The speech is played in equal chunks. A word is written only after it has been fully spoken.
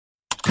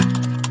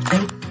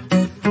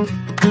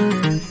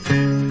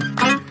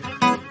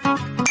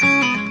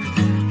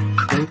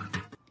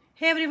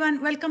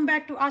everyone, welcome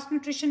back to Ask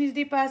Nutritionist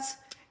Deepa's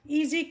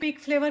easy,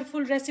 quick,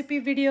 flavorful recipe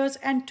videos.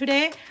 And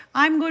today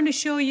I'm going to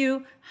show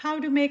you how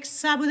to make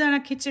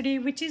Sabudana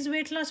Khichdi, which is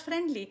weight loss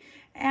friendly.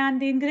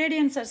 And the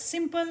ingredients are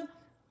simple.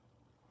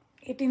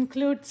 It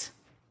includes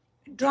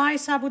dry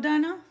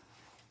sabudana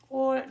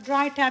or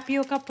dry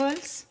tapioca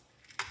pearls,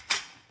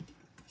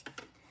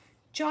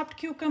 chopped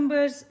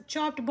cucumbers,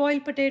 chopped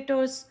boiled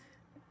potatoes,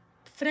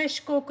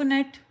 fresh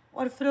coconut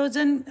or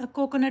frozen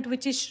coconut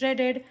which is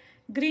shredded,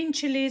 green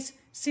chilies,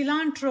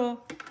 cilantro,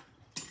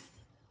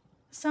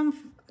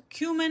 some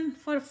cumin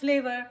for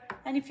flavor,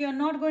 and if you're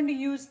not going to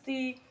use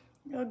the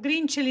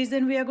green chilies,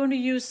 then we are going to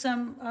use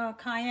some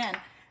cayenne.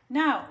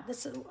 Now,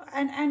 this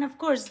and of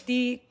course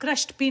the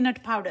crushed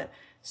peanut powder.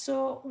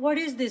 So what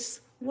is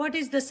this? What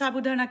is the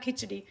Sabudana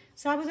Khichdi?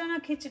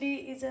 Sabudana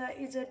Khichdi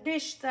is a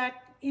dish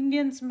that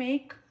Indians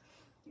make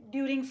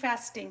during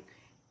fasting,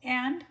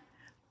 and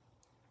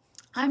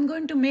I'm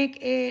going to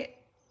make a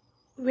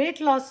weight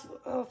loss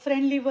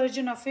friendly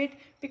version of it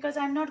because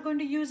I'm not going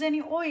to use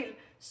any oil.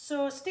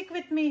 So stick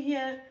with me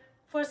here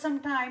for some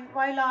time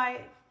while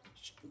I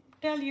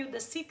tell you the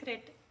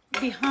secret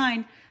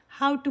behind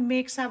how to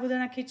make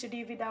Sabudana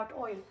Khichdi without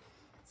oil.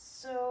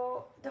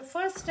 So the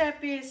first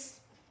step is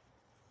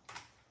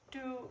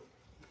to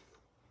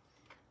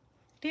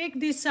take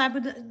the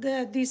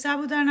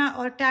sabudana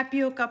or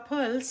tapioca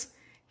pearls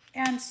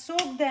and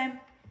soak them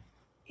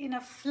in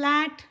a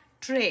flat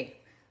tray.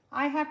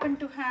 I happen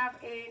to have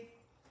a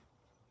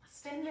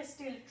stainless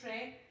steel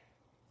tray,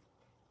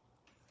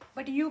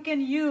 but you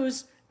can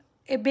use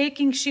a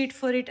baking sheet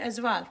for it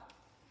as well.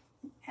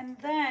 And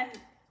then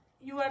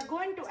you are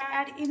going to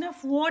add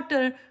enough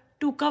water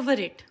to cover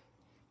it.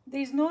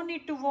 There is no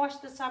need to wash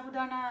the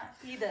sabudana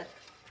either.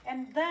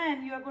 And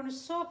then you are going to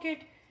soak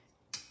it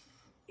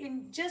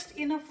in just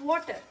enough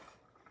water.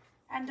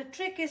 And the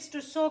trick is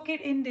to soak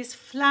it in this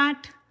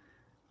flat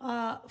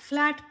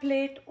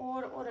plate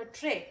or a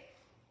tray.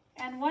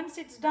 And once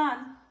it's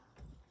done,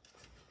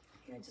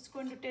 you're just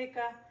going to take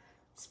a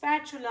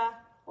spatula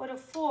or a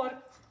fork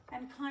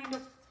and kind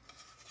of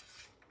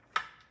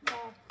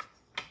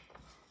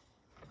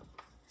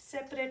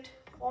separate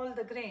all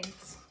the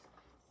grains.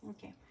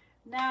 Okay.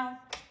 Now,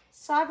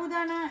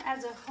 sabudana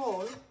as a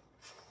whole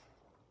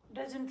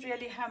doesn't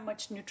really have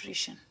much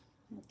nutrition.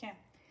 Okay.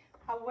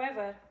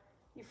 However,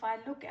 if I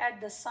look at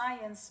the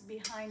science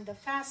behind the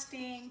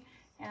fasting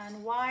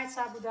and why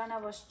sabudana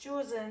was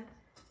chosen,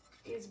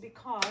 is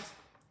because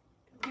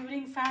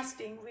during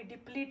fasting we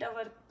deplete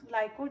our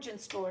glycogen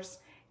stores,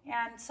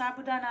 and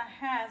sabudana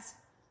has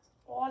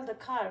all the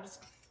carbs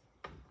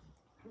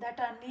that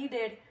are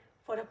needed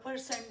for a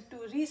person to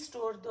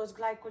restore those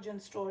glycogen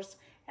stores.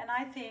 And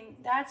I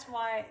think that's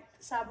why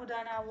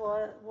sabudana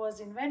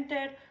was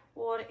invented,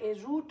 or a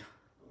root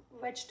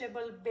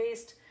vegetable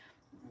based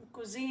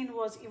cuisine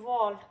was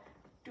evolved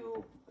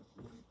to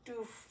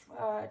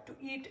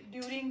eat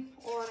during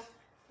or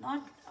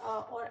not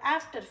or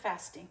after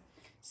fasting.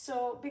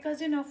 So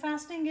because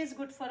fasting is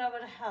good for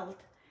our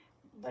health,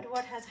 but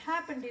what has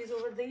happened is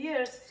over the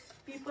years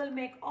people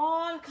make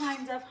all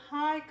kinds of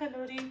high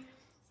calorie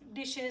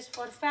dishes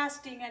for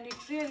fasting, and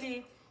it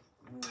really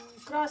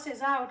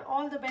crosses out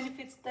all the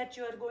benefits that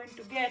you are going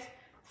to get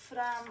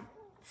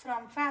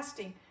from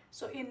fasting.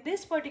 So in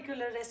this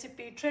particular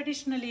recipe,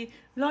 traditionally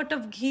a lot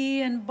of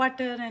ghee and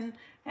butter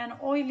and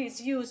oil is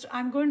used.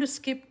 I'm going to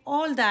skip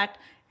all that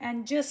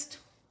and just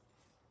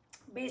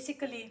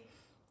basically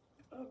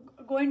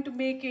going to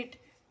make it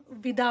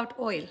without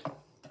oil.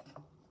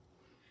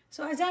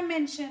 So as I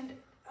mentioned,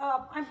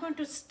 I'm going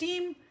to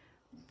steam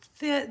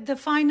the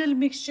final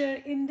mixture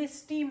in this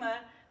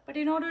steamer, but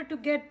in order to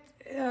get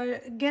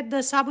the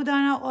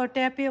sabudana or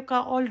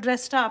tapioca all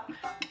dressed up,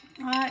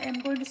 I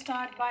am going to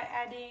start by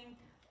adding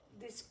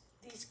these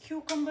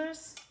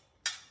cucumbers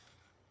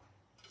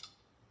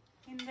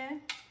in there,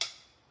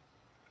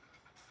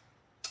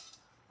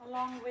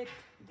 along with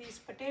these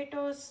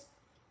potatoes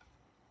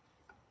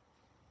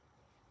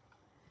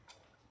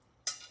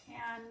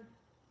and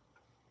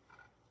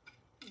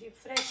the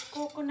fresh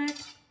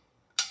coconut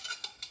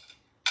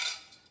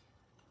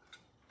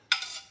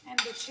and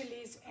the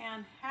chilies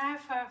and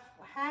half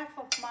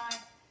of my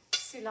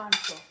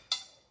cilantro.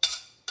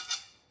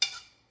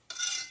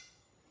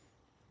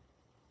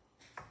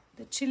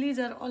 The chilies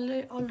are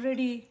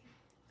already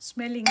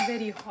smelling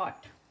very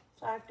hot,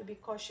 so I have to be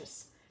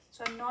cautious.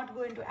 So I'm not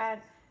going to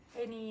add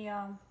any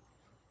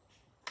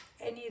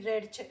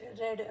red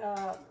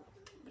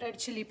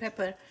chili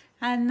pepper.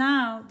 And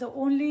now the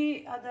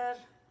only other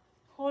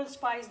whole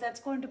spice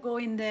that's going to go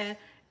in there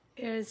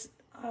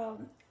are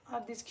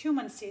these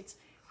cumin seeds.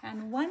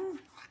 And one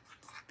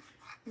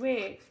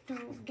way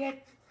to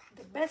get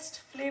the best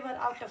flavor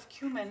out of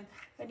cumin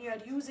when you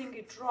are using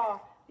it raw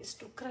is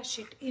to crush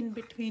it in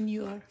between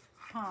your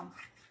palm.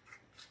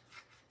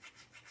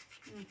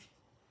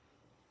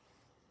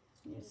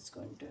 You're just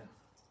going to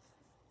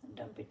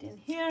dump it in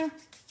here,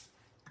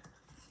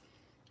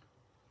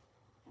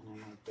 and I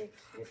might take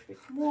a little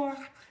bit more.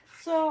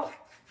 So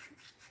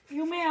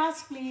you may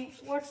ask me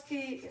what's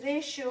the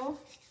ratio.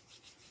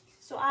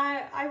 So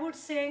I would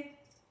say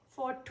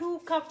for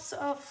 2 cups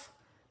of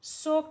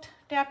soaked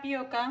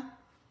tapioca,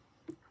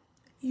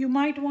 you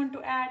might want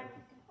to add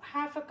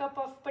half a cup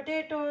of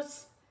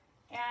potatoes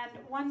and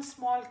 1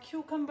 small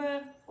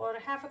cucumber, or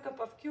half a cup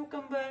of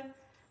cucumber,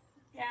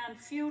 and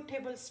few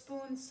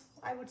tablespoons,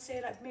 I would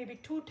say like maybe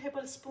 2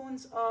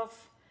 tablespoons of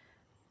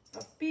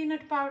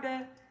peanut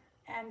powder,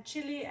 and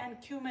chili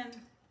and cumin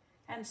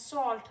and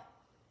salt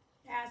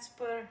as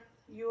per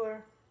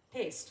your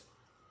taste.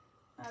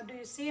 Now, do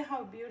you see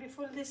how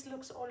beautiful this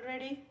looks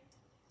already?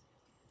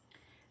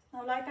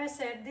 Now, like I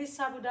said, this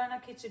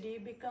Sabudana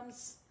Khichdi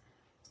becomes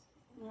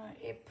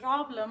a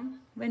problem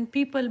when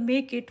people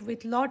make it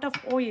with lot of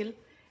oil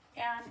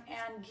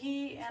and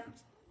ghee and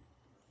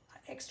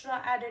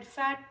extra added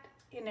fat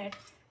in it,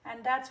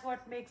 and that's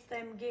what makes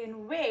them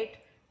gain weight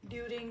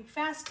during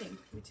fasting,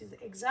 which is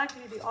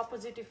exactly the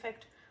opposite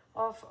effect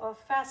of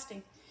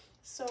fasting.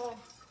 So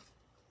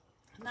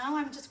now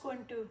I'm just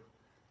going to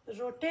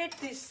rotate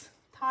this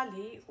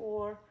thali,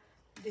 or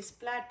this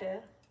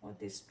platter, or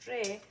this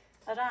tray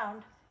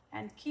around,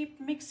 and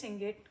keep mixing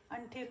it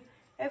until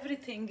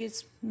everything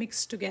is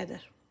mixed together.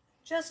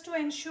 Just to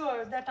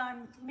ensure that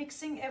I'm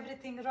mixing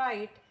everything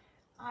right,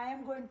 I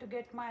am going to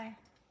get my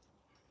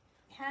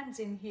hands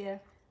in here.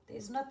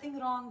 There's nothing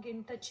wrong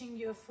in touching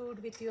your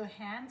food with your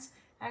hands.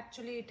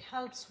 Actually, it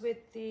helps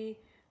with the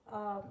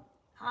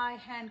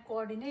eye-hand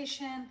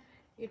coordination.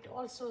 It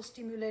also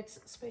stimulates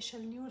special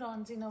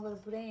neurons in our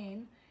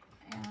brain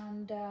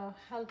and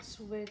helps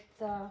with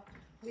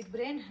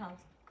brain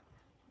health.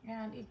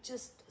 And it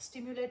just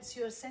stimulates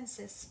your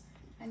senses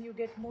and you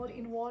get more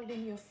involved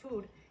in your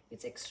food.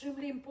 It's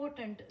extremely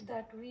important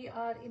that we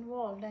are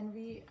involved and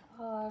we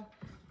are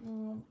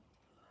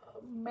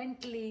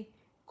mentally,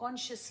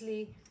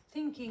 consciously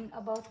thinking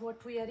about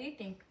what we are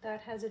eating.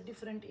 That has a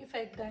different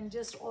effect than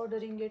just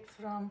ordering it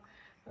from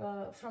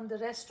the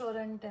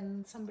restaurant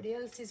and somebody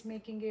else is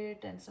making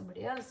it and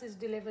somebody else is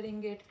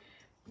delivering it.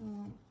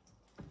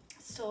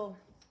 So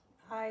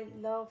I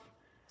love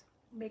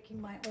making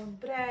my own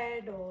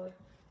bread or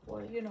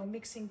you know,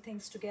 mixing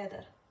things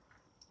together.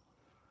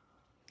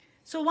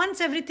 So once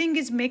everything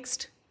is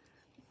mixed,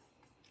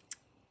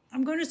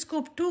 I'm going to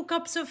scoop 2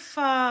 cups of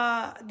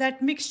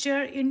that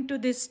mixture into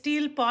this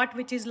steel pot,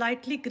 which is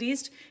lightly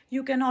greased.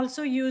 You can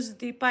also use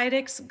the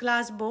Pyrex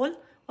glass bowl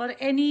or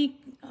any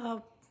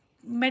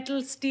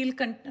metal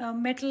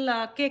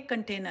cake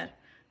container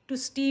to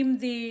steam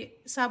the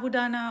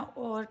sabudana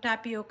or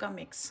tapioca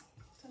mix.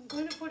 So I'm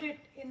going to put it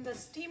in the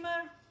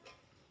steamer.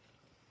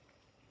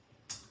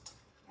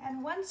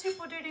 And once you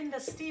put it in the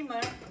steamer,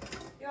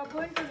 you're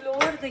going to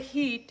lower the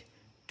heat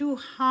to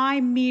high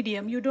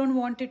medium. You don't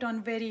want it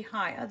on very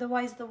high,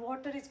 otherwise the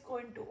water is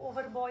going to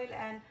overboil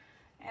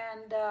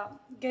and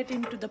get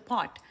into the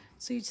pot.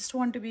 So you just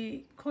want to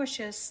be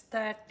cautious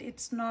that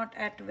it's not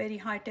at very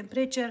high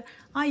temperature.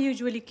 I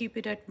usually keep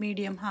it at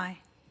medium high.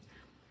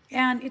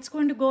 And it's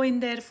going to go in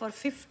there for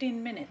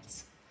 15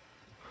 minutes.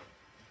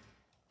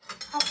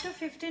 After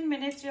 15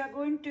 minutes, you are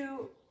going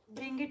to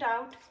bring it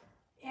out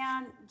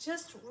and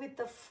just with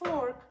the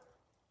fork,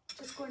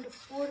 just going to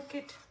fork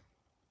it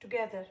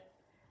together.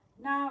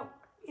 Now,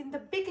 in the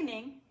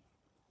beginning,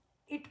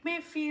 it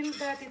may feel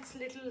that it's a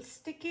little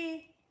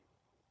sticky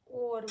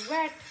or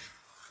wet,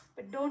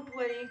 but don't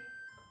worry.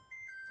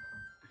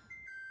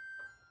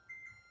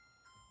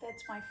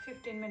 That's my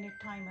 15-minute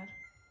timer.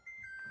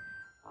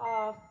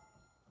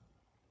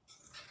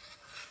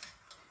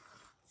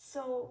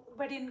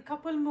 But in a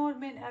couple more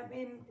minutes, I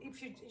mean,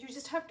 if you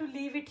just have to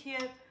leave it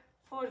here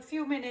for a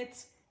few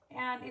minutes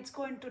and it's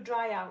going to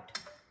dry out.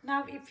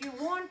 Now, if you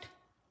want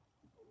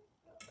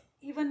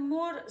even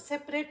more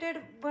separated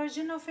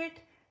version of it,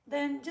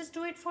 then just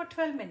do it for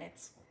 12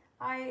 minutes.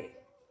 I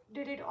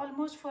did it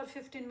almost for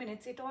 15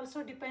 minutes. It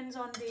also depends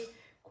on the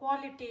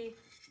quality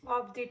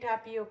of the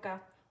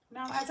tapioca.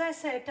 Now, as I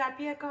said,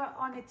 tapioca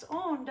on its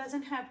own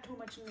doesn't have too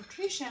much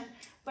nutrition,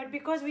 but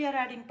because we are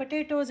adding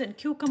potatoes and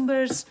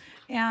cucumbers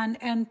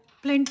and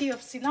plenty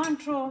of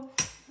cilantro,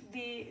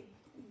 the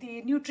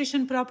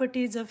nutrition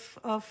properties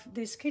of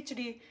this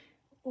khichdi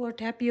or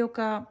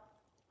tapioca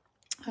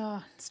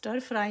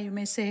stir fry, you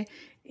may say,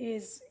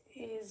 is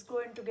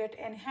going to get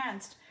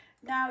enhanced.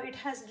 Now it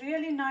has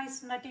really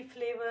nice nutty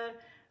flavor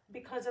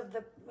because of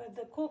the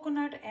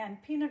coconut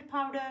and peanut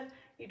powder.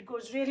 It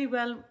goes really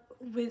well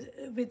with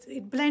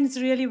it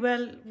blends really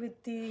well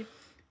with the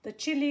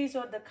chilies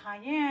or the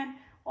cayenne.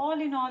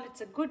 All in all,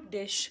 it's a good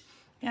dish.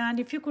 And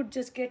if you could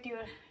just get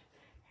your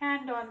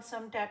hand on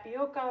some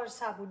tapioca or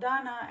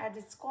sabudana, as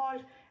it's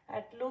called,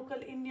 at local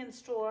Indian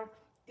store,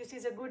 this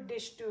is a good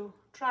dish to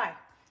try.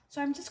 So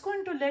I'm just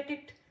going to let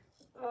it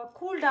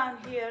cool down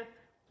here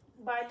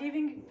by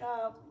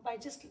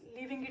just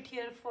leaving it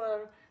here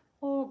for,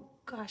 oh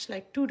gosh,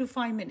 like 2 to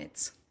 5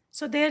 minutes.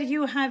 So there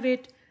you have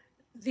it,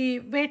 the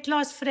weight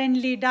loss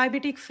friendly,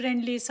 diabetic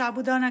friendly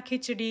Sabudana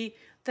Khichdi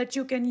that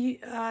you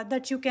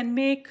can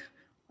make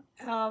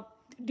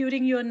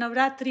during your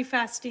Navratri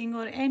fasting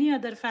or any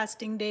other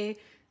fasting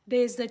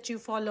days that you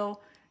follow.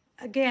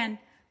 Again,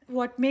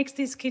 what makes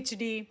this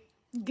khichdi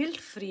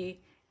guilt-free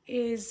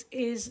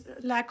is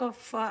lack of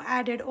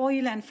added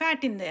oil and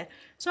fat in there.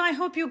 So I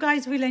hope you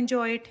guys will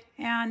enjoy it,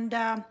 and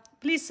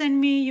please send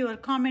me your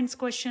comments,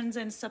 questions,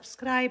 and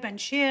subscribe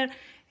and share.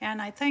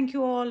 And I thank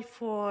you all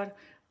for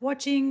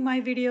watching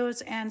my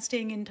videos and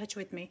staying in touch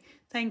with me.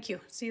 Thank you.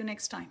 See you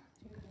next time.